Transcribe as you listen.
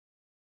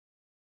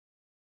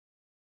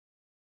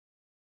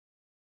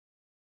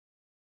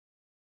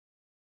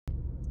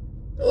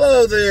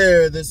Hello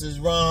there, this is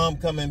Rom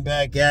coming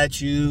back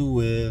at you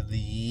with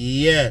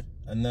yet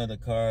another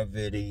car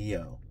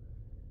video.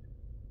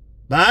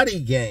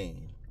 Body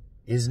game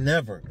is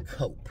never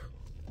cope.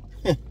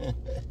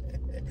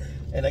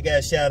 And I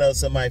gotta shout out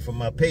somebody from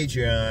my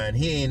Patreon.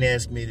 He ain't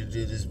asked me to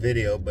do this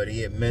video, but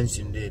he had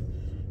mentioned it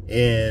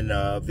in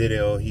a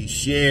video he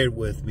shared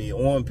with me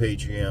on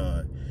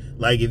Patreon.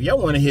 Like, if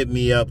y'all want to hit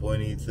me up or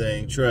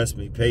anything, trust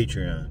me,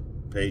 Patreon.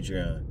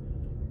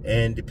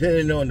 And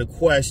depending on the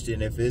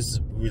question, if it's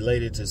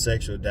related to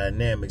sexual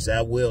dynamics,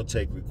 I will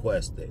take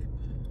requests there.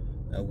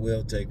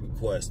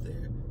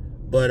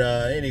 But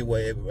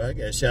anyway, I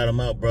gotta shout him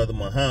out, Brother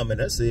Muhammad.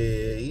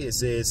 He had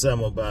said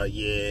something about,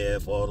 yeah,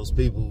 for all those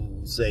people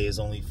who say it's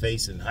only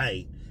face and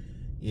height,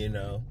 you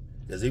know,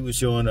 because he was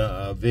showing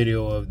a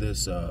video of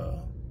this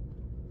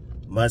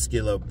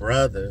muscular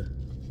brother,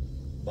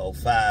 about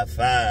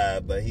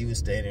 5'5", but he was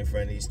standing in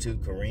front of these two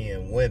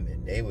Korean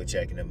women. They were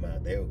checking him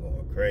out. They were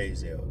going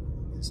crazy over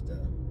him and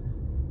stuff.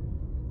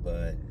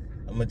 But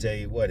I'm gonna tell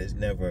you what, it's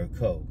never a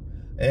cope.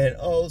 And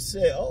also,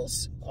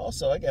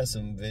 I got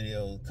some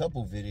videos,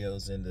 couple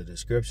videos in the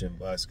description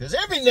box, because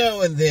every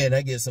now and then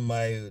I get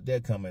somebody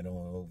that comment on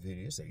an old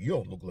video, say, you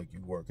don't look like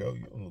you work out,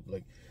 you don't look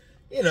like,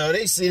 you know,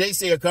 they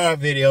see a car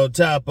video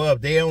top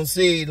up, they don't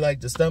see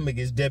like the stomach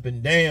is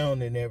dipping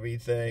down and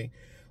everything,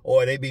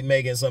 or they be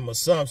making some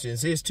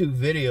assumptions. Here's two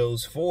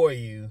videos for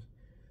you.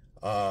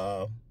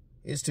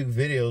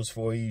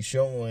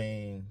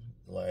 Showing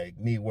like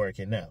me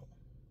working out.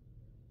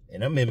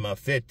 And I'm in my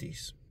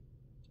 50s.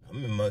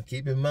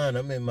 Keep in mind,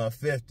 I'm in my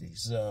 50s.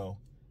 So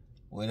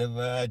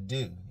whatever I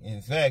do.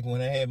 In fact,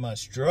 when I had my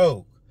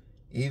stroke,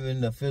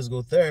 even the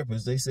physical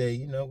therapist, they say,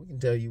 you know, we can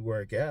tell you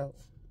work out.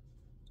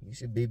 You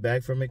should be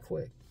back from it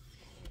quick.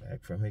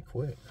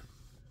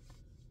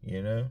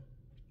 You know?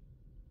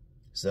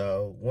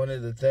 So one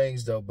of the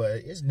things though,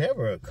 but it's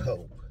never a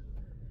cope.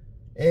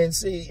 And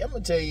see, I'm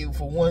going to tell you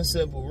for one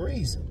simple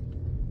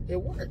reason.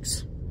 It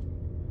works.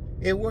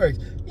 It works.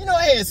 You know,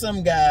 I had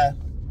some guy,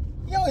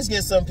 you always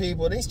get some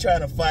people, they's trying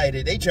to fight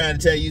it. They trying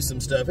to tell you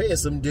some stuff. I had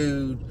some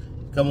dude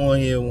come on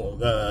here,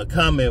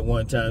 comment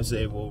one time,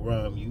 say, well,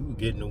 Rom, you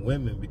getting the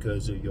women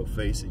because of your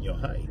face and your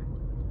height.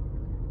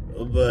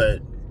 But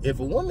if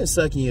a woman's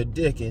sucking your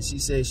dick and she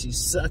says she's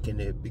sucking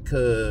it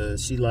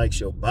because she likes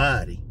your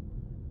body,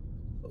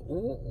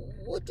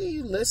 what do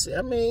you listen?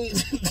 I mean,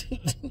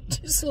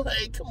 just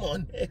like, come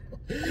on now.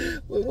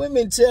 When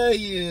women tell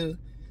you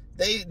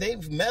they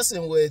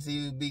messing with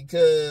you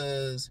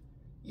because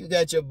you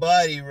got your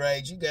body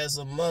right, you got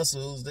some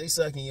muscles, they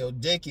sucking your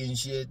dick and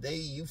shit,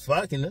 you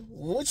fucking them.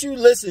 What you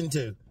listen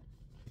to?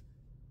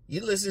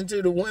 You listen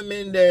to the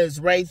women that's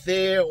right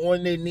there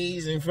on their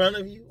knees in front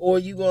of you, or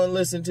you gonna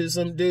listen to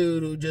some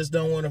dude who just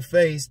don't want to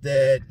face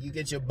that you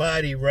get your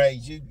body right,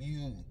 you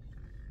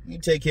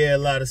take care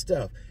of a lot of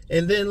stuff.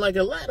 And then like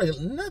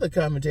another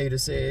commentator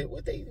said,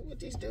 what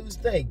these dudes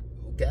think?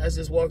 Guys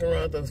just walking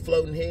around with a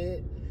floating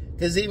head?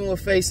 Because even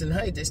with face and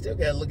height, they still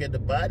got to look at the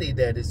body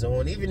that is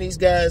on. Even these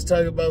guys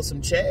talk about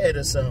some Chad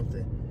or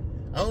something.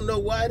 I don't know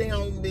why they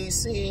don't be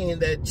seeing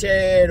that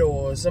Chad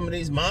or some of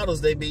these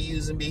models they be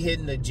using be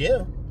hitting the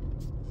gym.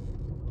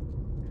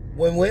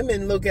 When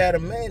women look at a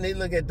man, they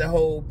look at the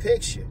whole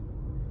picture.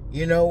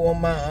 You know,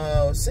 on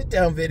my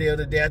sit-down video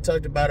today, I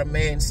talked about a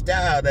man's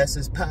style. That's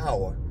his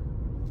power.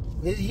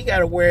 He got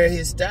to wear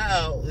his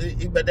style,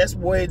 but that's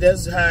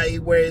how he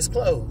wears his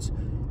clothes.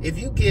 If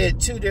you get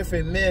two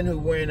different men who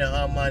wearing an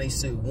Armani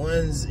suit,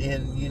 one's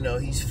in, you know,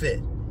 he's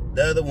fit.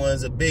 The other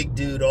one's a big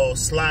dude all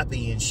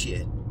sloppy and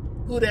shit.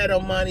 Who that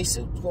Armani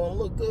suit's gonna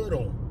look good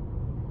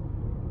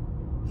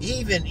on?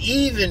 Even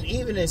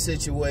in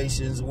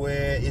situations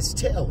where it's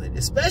tailored,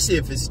 especially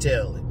if it's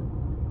tailored.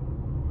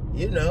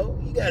 You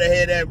know, you gotta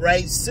have that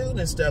right suit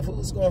and stuff.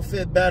 Who's gonna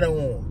fit better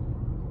on?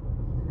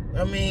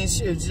 I mean,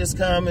 shit, it's just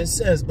common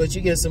sense. But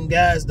you get some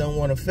guys don't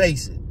want to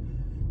face it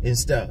and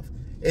stuff.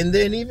 And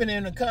then even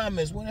in the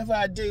comments, whenever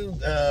I do,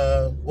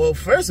 well,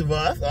 first of all,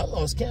 I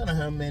lost count of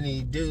how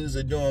many dudes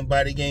are doing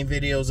body game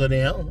videos of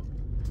their own.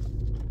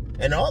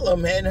 And all of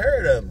them hadn't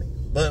heard of me.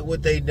 But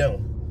what they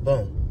doing?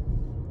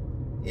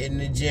 Boom. In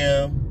the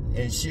gym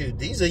and shoot.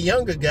 These are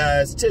younger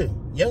guys, too.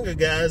 Younger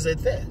guys at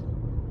that.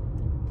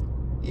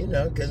 You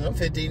know, because I'm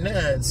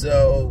 59,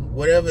 so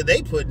whatever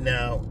they putting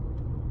out,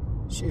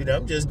 shoot,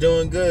 I'm just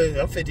doing good.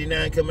 I'm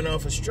 59 coming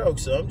off a stroke,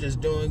 so I'm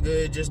just doing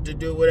good just to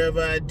do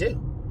whatever I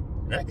do.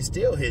 And I can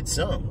still hit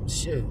something.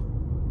 Shoot.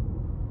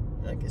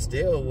 I can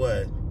still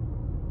what?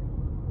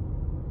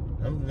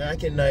 I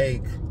can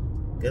like,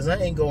 because I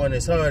ain't going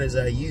as hard as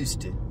I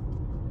used to.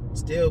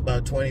 Still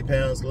about 20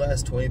 pounds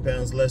less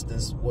than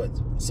what?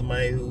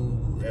 Somebody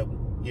who,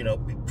 you know,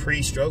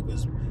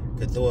 pre-strokers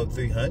could throw up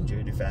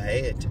 300 if I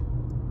had to.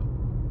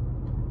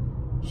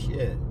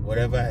 Shit,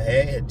 whatever I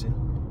had to.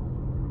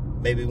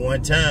 Maybe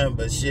one time,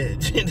 but shit,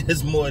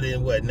 that's more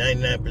than what,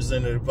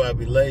 99% of the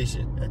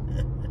population.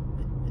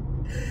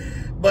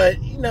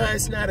 But, you know,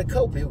 it's not a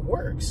cope, it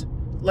works.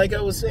 like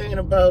I was saying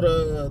about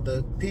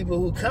the people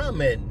who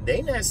comment,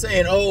 they not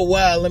saying, oh,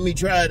 wow, let me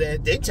try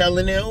that. They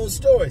telling their own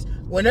stories.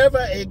 Whenever,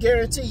 I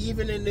guarantee,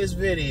 even in this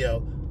video,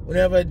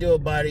 whenever I do a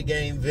body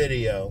game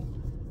video,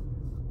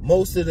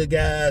 most of the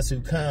guys who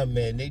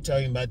comment, they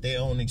talking about their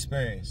own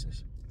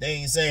experiences. They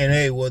ain't saying,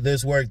 hey, well,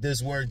 this worked,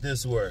 this worked,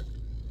 this worked.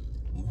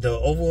 The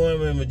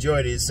overwhelming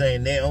majority is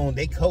saying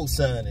they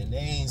co-signing. They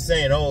ain't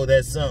saying, oh,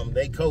 that's something.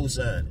 They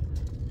co-signing.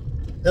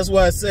 That's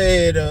why I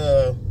said,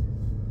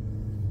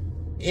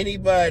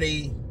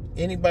 anybody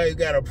who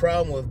got a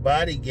problem with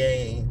body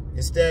game,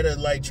 instead of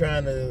like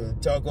trying to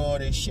talk all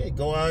this shit,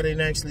 go out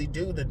and actually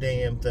do the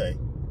damn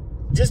thing.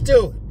 Just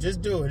do it.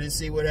 Just do it and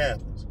see what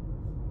happens.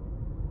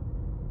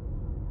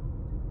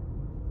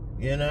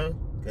 You know?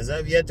 Because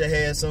I've yet to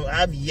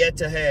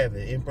have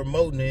it in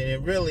promoting it,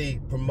 and really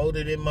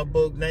promoted in my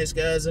book, Nice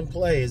Guys and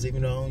Players,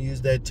 even though I don't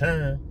use that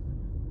term.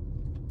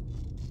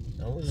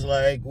 I was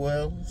like,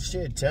 well,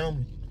 shit, tell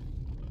me.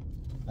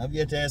 I've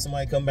yet to have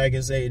somebody come back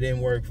and say it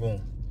didn't work for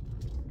them.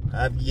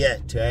 I've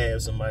yet to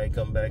have somebody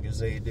come back and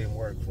say it didn't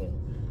work for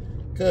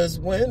them. Because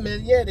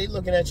women, yeah, they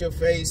looking at your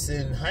face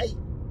and height.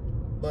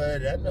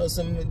 But I know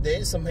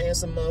there's some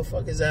handsome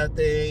motherfuckers out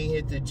there ain't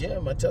hit the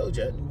gym. I told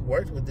you, I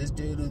worked with this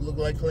dude who looked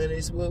like Clint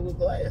Eastwood with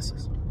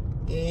glasses.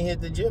 He ain't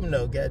hit the gym,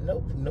 no. Got no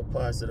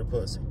parts of the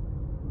pussy.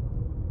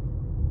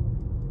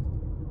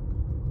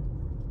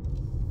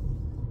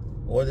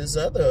 Or this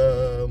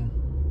other,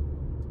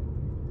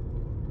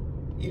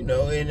 you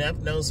know, and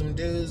I've known some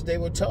dudes, they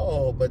were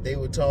tall, but they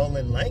were tall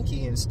and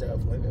lanky and stuff.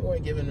 Women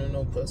weren't giving them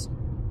no pussy.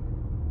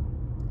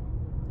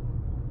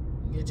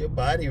 Get your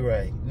body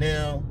right.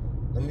 Now,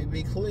 let me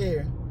be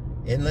clear,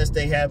 unless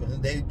they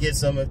get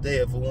some if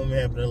a woman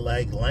happen to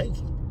like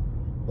lanky.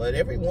 But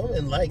every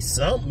woman likes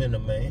something in a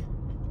man.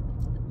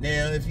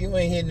 Now, if you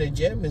ain't hitting the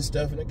gym and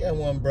stuff, and I got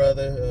one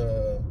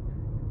brother,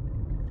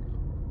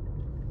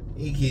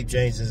 he keep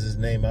changing his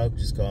name. I'll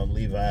just call him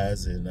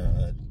Levi's and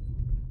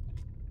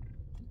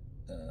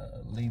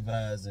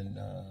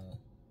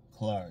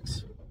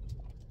Clark's.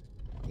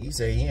 He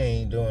say he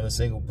ain't doing a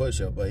single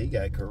push-up, but he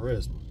got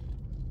charisma.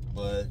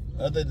 But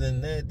other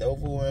than that, the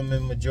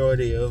overwhelming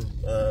majority of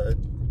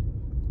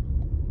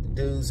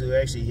dudes who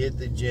actually hit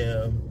the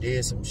gym,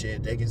 did some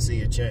shit, they can see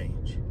a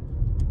change.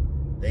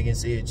 They can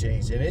see a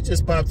change. And it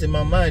just popped in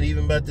my mind,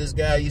 even about this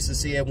guy I used to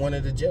see at one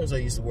of the gyms I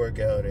used to work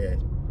out at.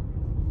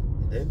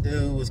 That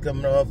dude was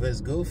coming off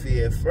as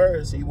goofy at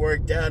first. He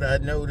worked out. I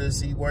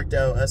noticed he worked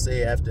out, I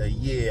say after a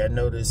year, I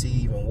noticed he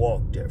even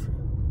walked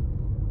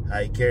different.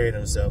 How he carried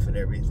himself and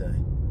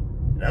everything.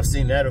 And I've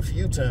seen that a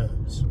few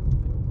times.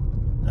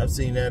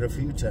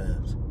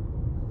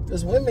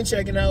 Because women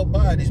checking out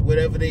bodies,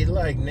 whatever they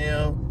like.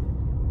 Now,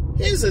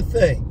 here's the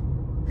thing.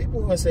 People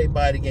want to say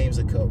body games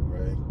are coke,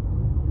 right?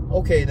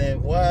 Okay,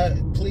 then why,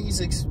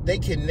 please, they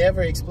can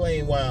never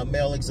explain why a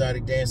male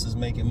exotic dancer is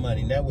making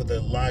money. Not with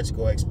a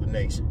logical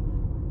explanation.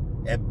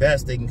 At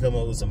best, they can come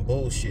up with some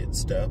bullshit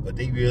stuff, but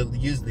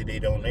usually they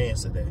don't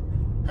answer that.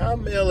 How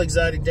male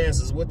exotic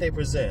dancers, what they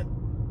present?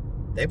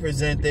 They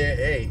present their,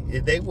 hey,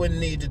 if they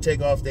wouldn't need to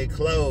take off their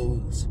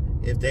clothes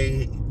if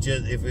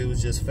it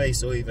was just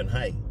face or even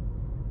height.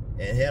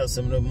 And hell,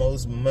 some of the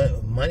most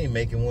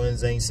money-making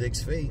ones ain't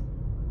 6 feet.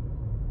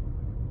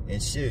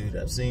 And shoot,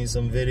 I've seen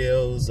some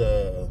videos,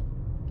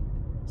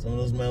 some of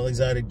those male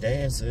exotic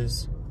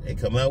dancers, they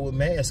come out with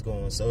masks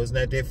on, so it's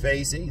not their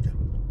face either.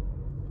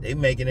 They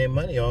making their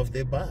money off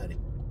their body.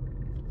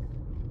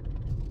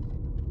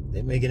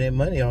 They're making their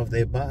money off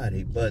their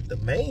body. But the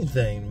main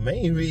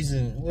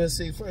reason, well,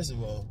 see, first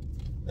of all,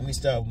 let me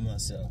start with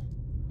myself.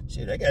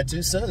 Shit, I got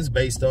 2 sons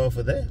based off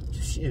of that.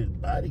 Shit,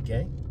 body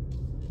game.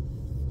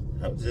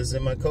 I was just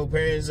in my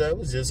co-parents, I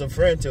was just a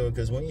friend to her,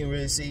 because we didn't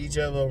really see each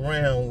other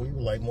around. We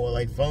were like more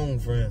like phone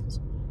friends.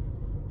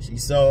 She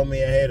saw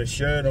me, I had a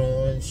shirt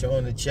on,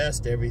 showing the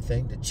chest,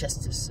 everything, the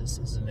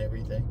chestises and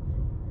everything.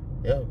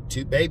 Yo,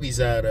 2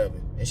 babies out of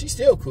it. And she's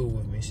still cool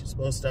with me. She's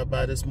supposed to stop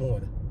by this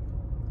morning.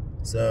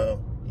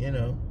 So, you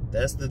know,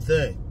 that's the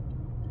thing.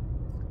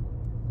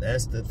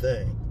 That's the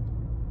thing.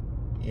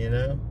 You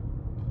know?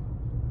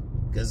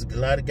 Because a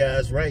lot of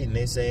guys writing,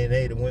 they saying,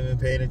 hey, the women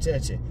paying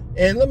attention.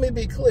 And let me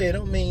be clear, it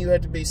don't mean you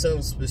have to be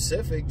so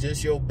specific,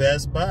 just your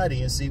best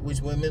body and see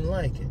which women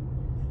like it.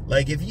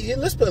 Like if you,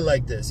 let's put it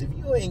like this, if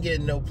you ain't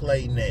getting no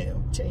play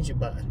now, change your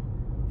body.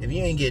 If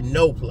you ain't getting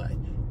no play,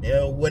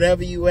 now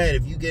whatever you at,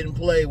 if you getting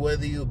play,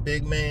 whether you a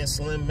big man,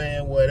 slim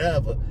man,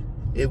 whatever,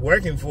 it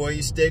working for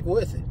you, stick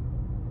with it.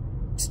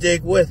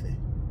 Stick with it.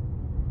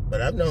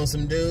 But I've known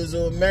some dudes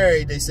who are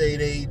married, they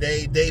say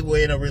they were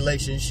in a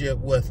relationship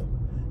with them.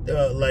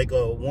 They're like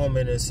a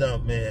woman or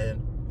something,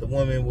 and the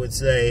woman would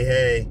say,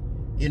 hey,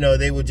 you know,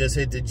 they would just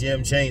hit the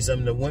gym, change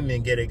something. The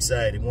women get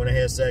excited, want to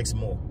have sex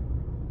more.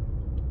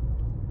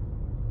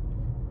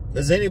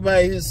 Because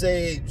anybody who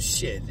say,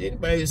 shit,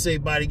 anybody who say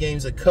body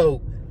games are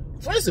coke,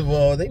 first of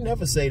all, they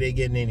never say they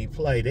getting any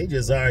play. They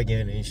just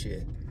arguing and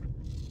shit.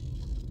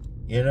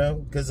 You know?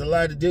 Because a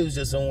lot of dudes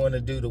just don't want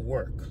to do the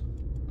work.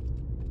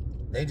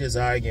 They just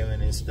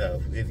arguing and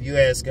stuff. If you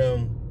ask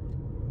them,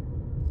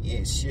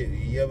 Yeah, shit.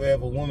 You ever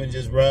have a woman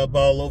just rub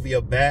all over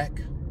your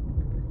back?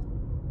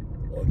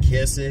 Or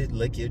kiss it,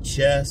 lick your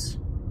chest?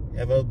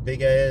 Have a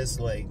big ass,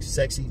 like,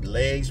 sexy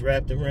legs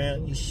wrapped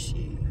around you? Shit.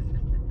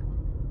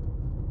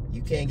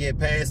 You can't get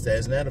past that.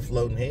 It's not a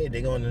floating head.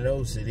 They're going to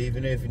notice it.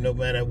 Even if, no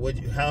matter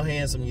how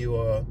handsome you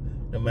are,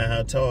 no matter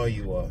how tall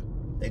you are,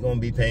 they're going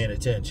to be paying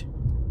attention.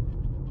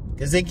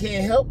 Because they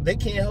can't help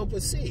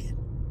but see it.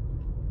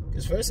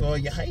 Because first of all,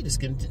 your height is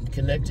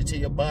connected to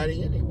your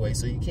body anyway,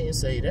 so you can't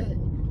say that.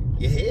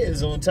 Your head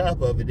is on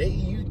top of it.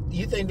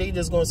 You think they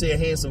just gonna see a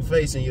handsome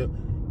face and your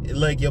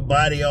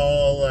body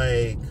all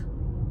like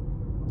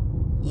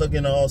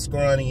looking all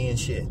scrawny and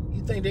shit?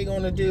 You think they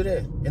gonna do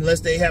that? Unless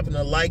they happen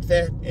to like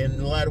that, and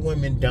a lot of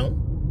women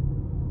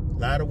don't. A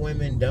lot of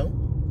women don't.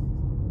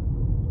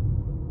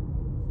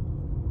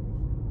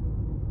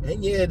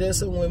 And yeah, there's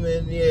some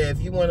women, yeah,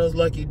 if you one of those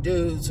lucky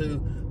dudes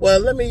who, well,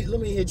 let me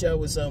hit y'all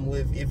with something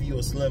if you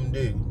a slim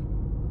dude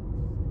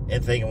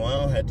and thinking, well,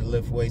 I don't have to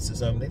lift weights or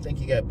something. They think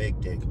you got big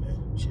dick,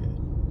 man. Shit.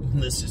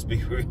 Let's just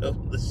be real.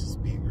 Let's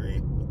just be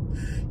real.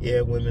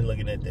 Yeah, women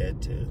looking at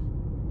that too.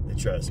 And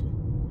trust me.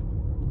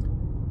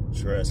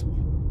 Trust me.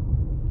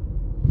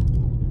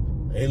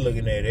 They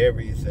looking at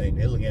everything.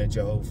 They're looking at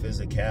your whole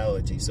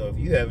physicality. So if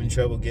you having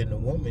trouble getting a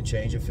woman,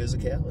 change your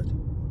physicality.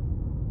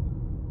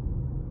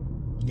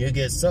 You'll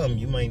get some.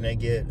 You might not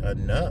get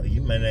enough.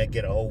 You might not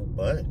get a whole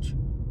bunch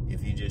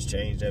if you just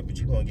change that, but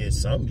you're going to get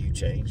some you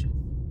change it.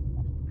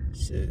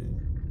 Shit.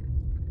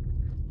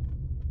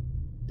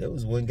 There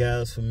was one guy I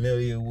was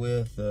familiar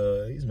with.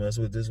 He's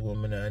messing with this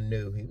woman I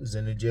knew. He was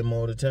in the gym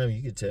all the time.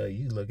 You could tell.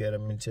 You look at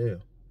him and tell.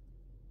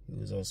 He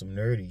was on some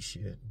nerdy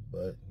shit,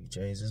 but he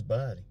changed his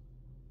body.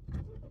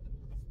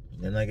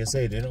 And like I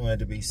say, they don't have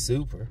to be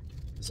super.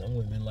 Some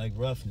women like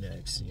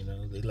roughnecks, you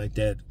know. They like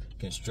that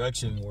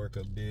construction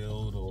worker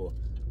build or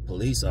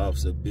police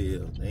officer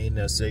build. They ain't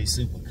necessarily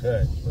super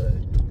cut,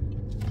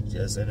 but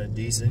just in a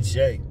decent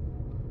shape,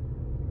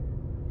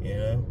 you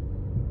know.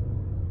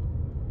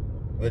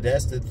 But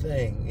that's the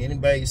thing.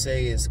 Anybody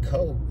say it's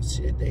coke,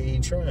 shit, they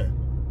ain't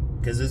trying,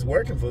 because it's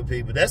working for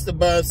people. That's the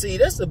bottom. See,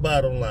 that's the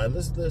bottom line.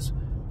 Let's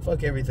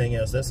fuck everything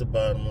else. That's the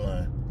bottom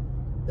line.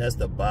 That's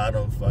the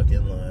bottom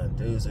fucking line.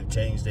 Dudes have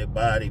changed their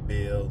body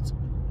builds.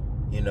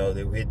 You know,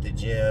 they hit the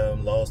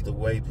gym, lost the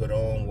weight, put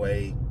on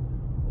weight,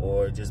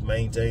 or just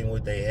maintain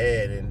what they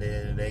had, and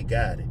then they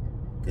got it.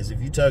 Because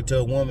if you talk to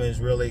a woman who's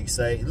really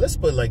excited, let's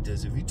put it like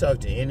this. If you talk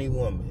to any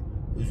woman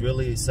who's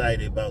really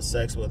excited about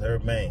sex with her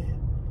man,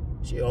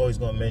 she always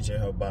going to mention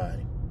her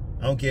body.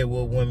 I don't care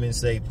what women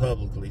say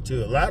publicly,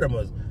 too. A lot of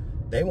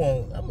them, they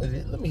won't.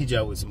 Let me hit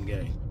y'all with some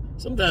game.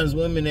 Sometimes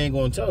women ain't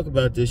going to talk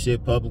about this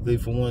shit publicly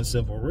for one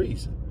simple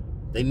reason.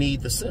 They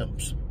need the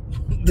simps.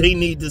 They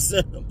need the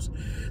simps.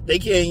 They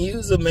can't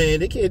use a man.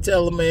 They can't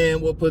tell a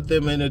man what put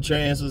them in a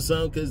trance or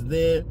something, because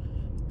then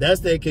that's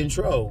their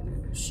control.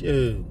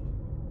 Shoot.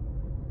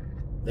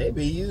 They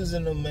be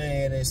using a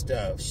man and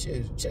stuff.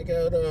 Shoot. Check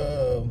out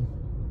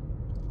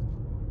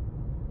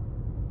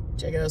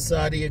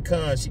Sadia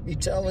Khan.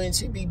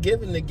 She be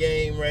giving the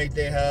game right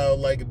there how,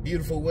 like,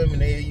 beautiful women,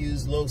 they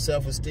use low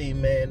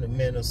self-esteem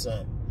men or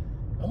something.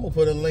 I'm going to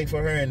put a link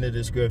for her in the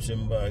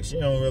description box. She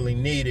don't really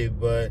need it,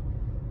 but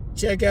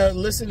check out,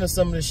 listen to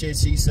some of the shit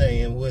she's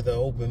saying with an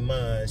open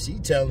mind. She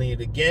telling you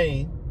the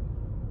game.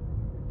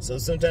 So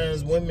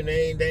sometimes women,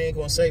 they ain't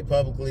going to say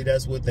publicly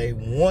that's what they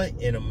want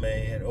in a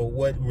man or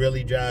what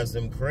really drives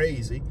them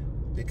crazy,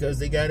 because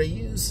they got to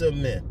use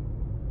some men.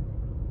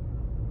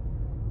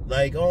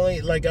 Like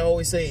I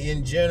always say,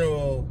 in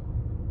general,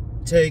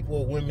 take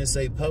what women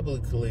say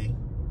publicly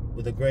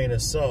with a grain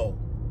of salt.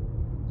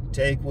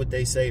 Take what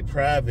they say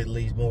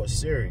privately more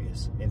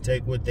serious, and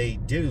take what they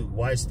do.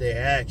 Watch their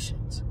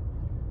actions.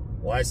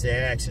 Watch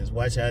their actions.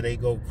 Watch how they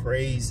go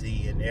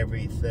crazy and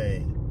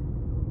everything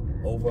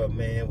over a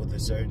man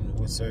with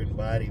certain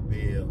body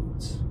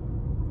builds.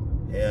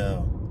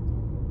 Yeah.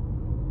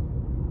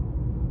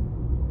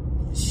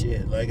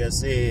 Shit, like I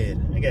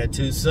said, I got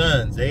 2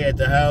 sons. They at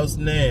the house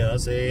now. I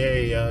say,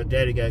 hey,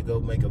 daddy got to go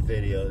make a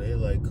video. They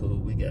like, cool,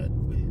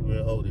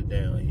 we'll hold it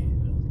down here.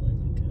 I was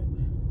like,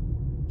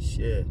 okay.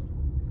 Shit.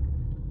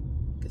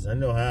 Because I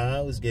know how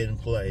I was getting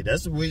played.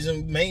 That's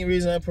the main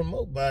reason I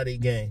promote body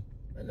game.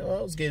 I know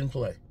I was getting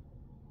play.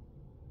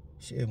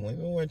 Shit,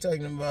 women weren't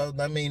talking about,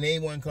 I mean, they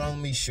weren't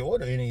calling me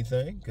short or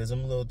anything, because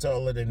I'm a little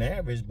taller than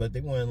average, but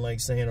they weren't like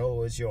saying,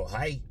 oh, it's your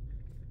height.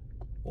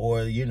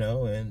 Or, you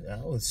know, and I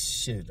was,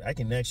 shit, I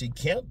can actually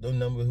count the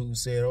number who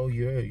said, oh,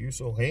 you're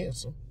so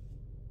handsome.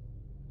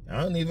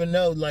 I don't even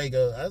know, like,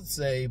 I'd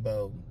say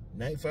about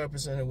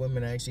 95% of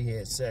women I actually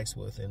had sex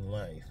with in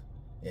life.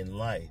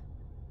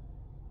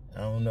 I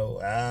don't know,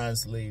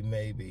 honestly,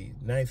 maybe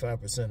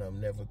 95% of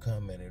them never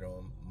commented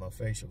on my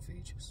facial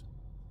features.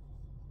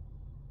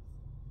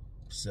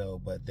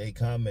 So, but they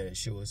commented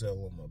sure as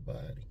hell on my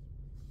body.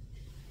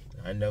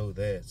 I know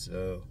that,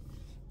 so,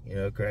 you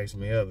know, it cracks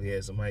me up. He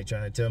had somebody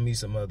trying to tell me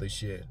some other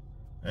shit.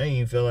 I didn't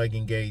even feel like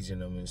engaging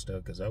them and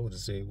stuff, because I would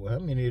have said, well, how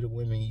many of the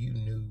women you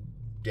knew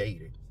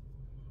dated?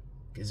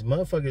 Because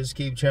motherfuckers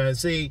keep trying to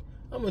see,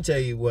 I'm going to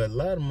tell you what, a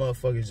lot of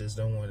motherfuckers just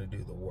don't want to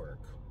do the work.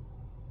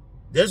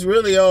 That's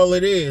really all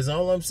it is.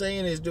 All I'm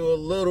saying is do a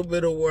little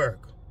bit of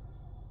work.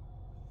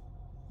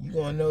 You're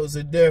going to notice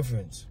a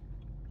difference.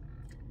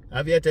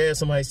 I've yet to have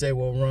somebody say,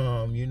 well,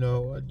 Rom, you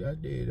know, I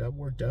did. I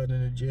worked out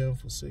in the gym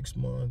for 6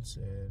 months,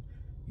 and,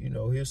 you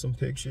know, here's some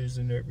pictures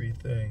and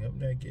everything. I'm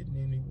not getting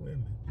any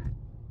women.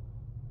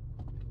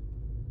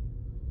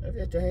 I've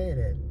yet to have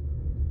that.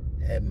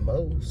 At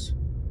most,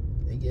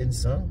 they getting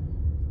some.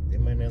 They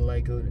might not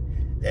like who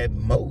they, at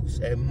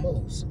most.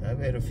 I've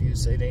had a few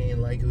say they ain't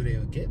like who they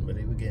were getting, but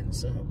they were getting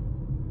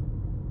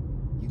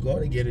some. You're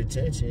going to get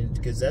attention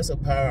because that's a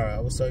power. I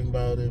was talking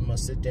about in my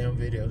sit-down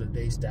video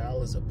today,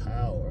 style is a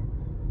power.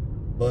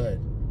 But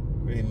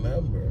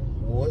remember,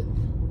 what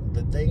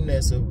the thing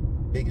that's the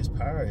biggest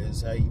power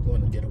is how you're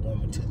going to get a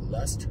woman to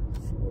lust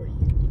for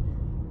you.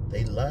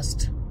 They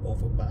lust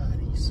over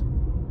bodies.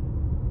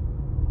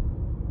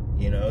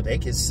 You know, they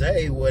can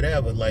say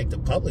whatever. Like the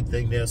public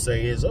thing they'll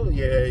say is, oh,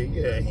 yeah,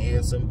 you're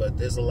handsome, but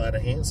there's a lot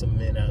of handsome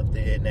men out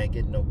there and not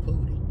getting no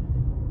booty.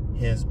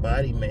 Hence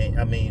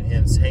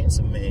hence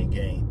handsome man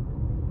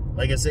game.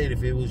 Like I said,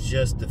 if it was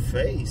just the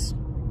face,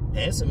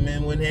 handsome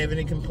men wouldn't have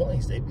any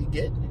complaints. They'd be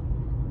getting it.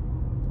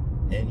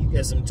 And you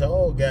get some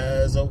tall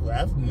guys over.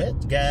 I've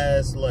met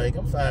guys like,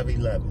 I'm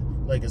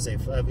 5'11". Like I say,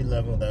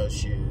 5'11" without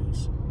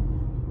shoes.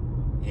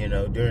 You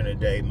know, during the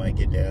day, might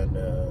get down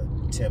to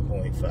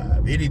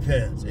 10.5. It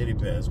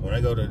depends. When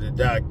I go to the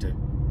doctor,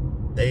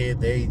 they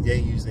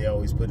usually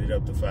always put it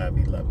up to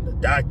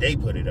 5'11". They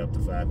put it up to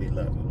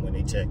 5'11" when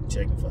they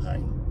checking for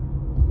height.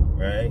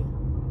 Right?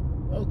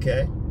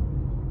 Okay.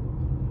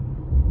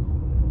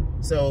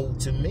 So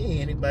to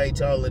me, anybody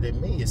taller than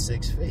me is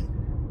 6 feet.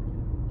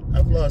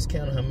 I've lost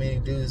count of how many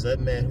dudes I've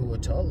met who were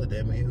taller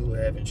than me who were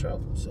having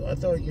trouble. So I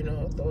thought, you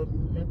know, I thought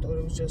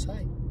it was just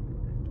height.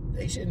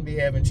 They shouldn't be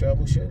having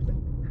trouble, should they?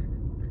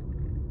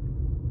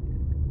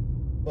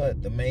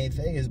 But the main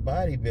thing is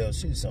body build.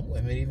 Shoot, some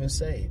women even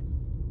say it.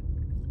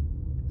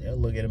 They'll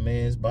look at a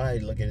man's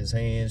body, look at his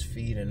hands,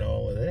 feet, and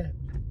all of that.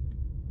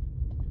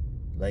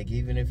 Like,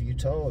 even if you're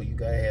tall, you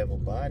gotta have a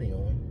body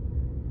on you.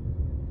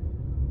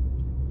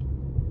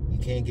 You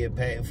can't get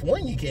past, for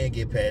one, you can't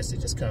get past it.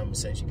 Just common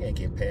sense. You can't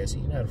get past it.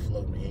 You're not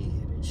floating head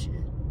and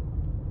shit.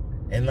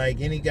 And like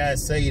any guy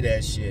say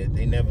that shit,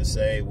 they never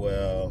say,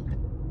 well,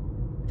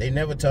 they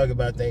never talk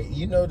about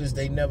you notice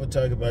they never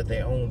talk about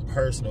their own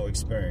personal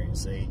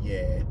experience. Say,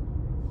 yeah,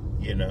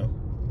 you know.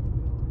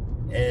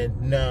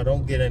 And no,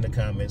 don't get in the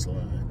comments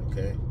line,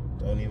 okay?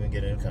 Don't even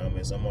get in the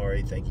comments. I'm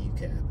already thinking you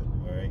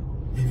capping, all right?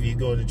 If you're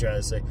going to try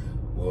to say,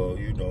 well,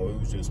 you know, it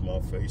was just my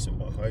face and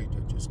my height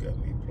that just got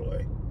me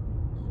play.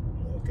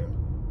 Okay.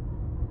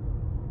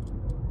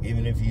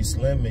 Even if you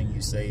slim and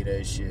you say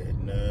that shit,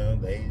 no,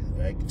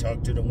 I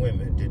talk to the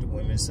women. Did the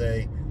women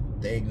say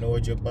they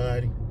ignored your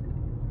body?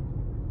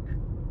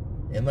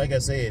 And like I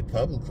said,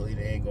 publicly,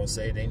 they ain't going to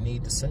say they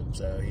need the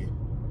simps out here.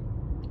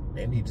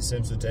 They need the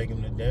simps to take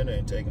them to dinner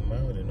and take them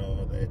out and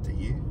all that to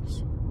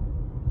use.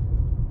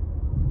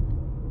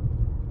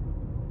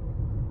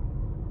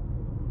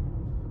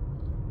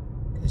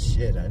 Cause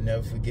shit, I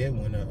never forget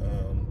when,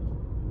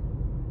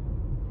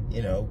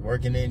 you know,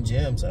 working in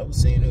gyms, I was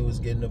seeing who was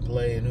getting to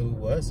play and who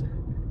wasn't.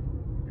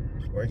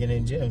 Working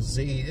in gyms.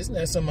 See, isn't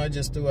that something I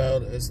just threw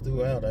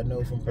out? I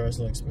know from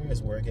personal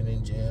experience working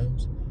in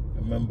gyms. I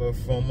remember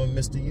former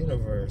Mr.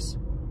 Universe.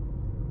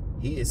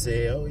 He had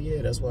said, oh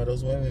yeah, that's why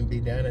those women be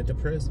down at the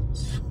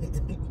prisons.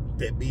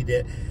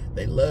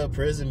 They love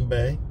Prison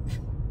Bay.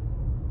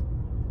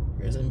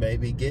 Prison Bay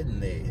be getting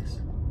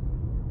theirs.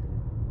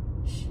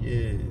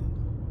 Shit.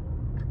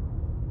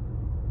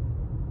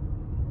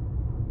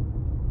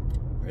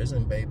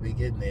 Prison Bay be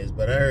getting theirs.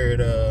 But I heard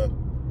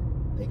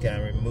they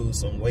kind of removed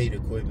some weight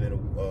equipment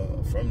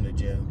from the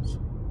gyms.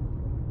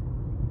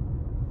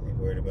 They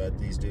worried about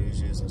these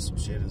dudes using some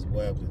shit as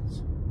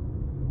weapons.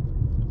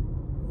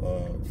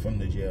 From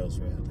the jails,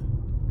 rather.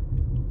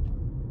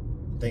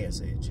 I think I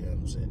said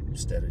gyms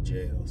instead of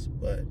jails.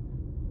 But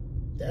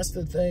that's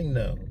the thing,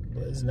 though.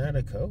 But it's not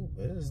a cope.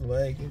 It's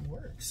like it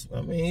works.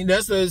 I mean,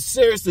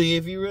 seriously,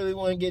 if you really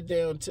want to get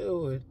down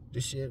to it, the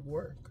shit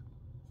work.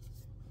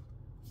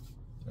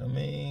 I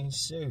mean,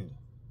 shoot.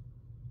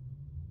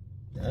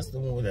 That's the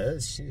one,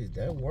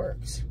 that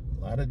works.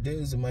 A lot of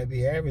dudes that might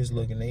be average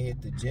looking, they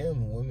hit the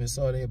gym, and women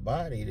saw their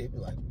body, they be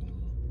like,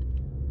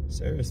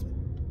 seriously.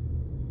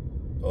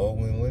 Or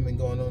when women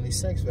going on these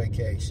sex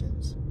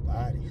vacations,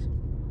 bodies.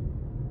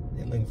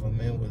 They're looking for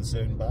men with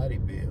certain body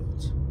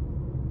builds.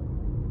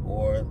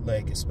 Or,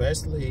 like,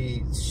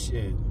 especially,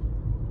 shit,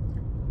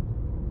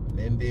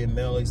 men being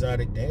male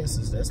exotic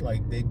dancers, that's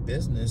like big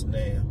business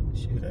now.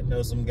 Shoot, I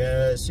know some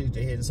guys, shoot,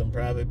 they hitting some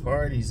private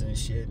parties and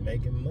shit,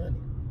 making money.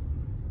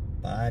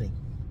 Body.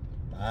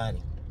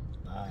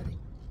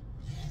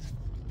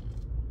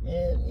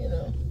 And, you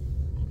know,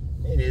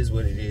 it is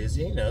what it is.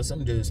 You know,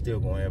 some dudes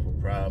still gonna have a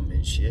problem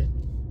and shit.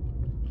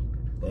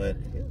 But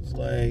it's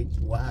like,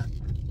 why?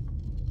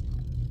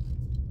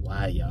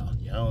 Why, y'all?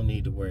 Y'all don't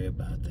need to worry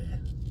about that.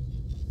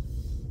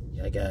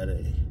 Y'all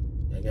gotta,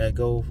 I gotta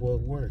go with what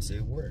works.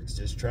 It works.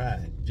 Just try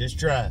it. Just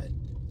try it.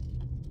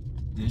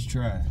 Just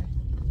try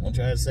it. Don't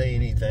try to say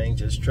anything.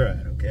 Just try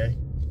it, okay?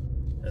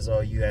 That's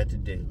all you have to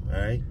do, all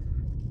right?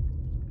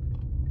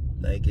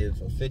 Like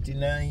if a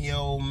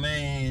 59-year-old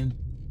man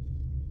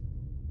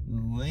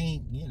who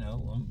ain't, you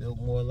know, I'm built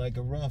more like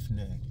a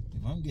roughneck.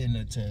 If I'm getting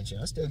attention,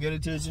 I still get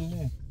attention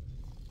too.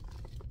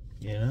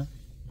 You know?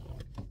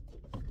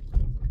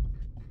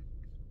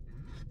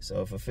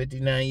 So if a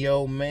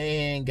 59-year-old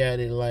man got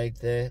it like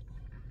that,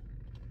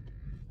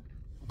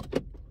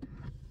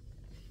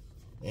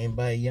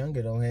 anybody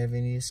younger don't have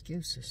any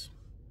excuses.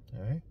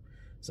 All right?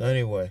 So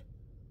anyway,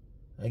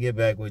 I'll get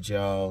back with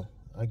y'all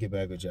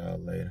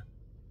later.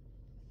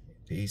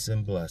 Peace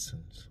and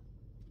blessings.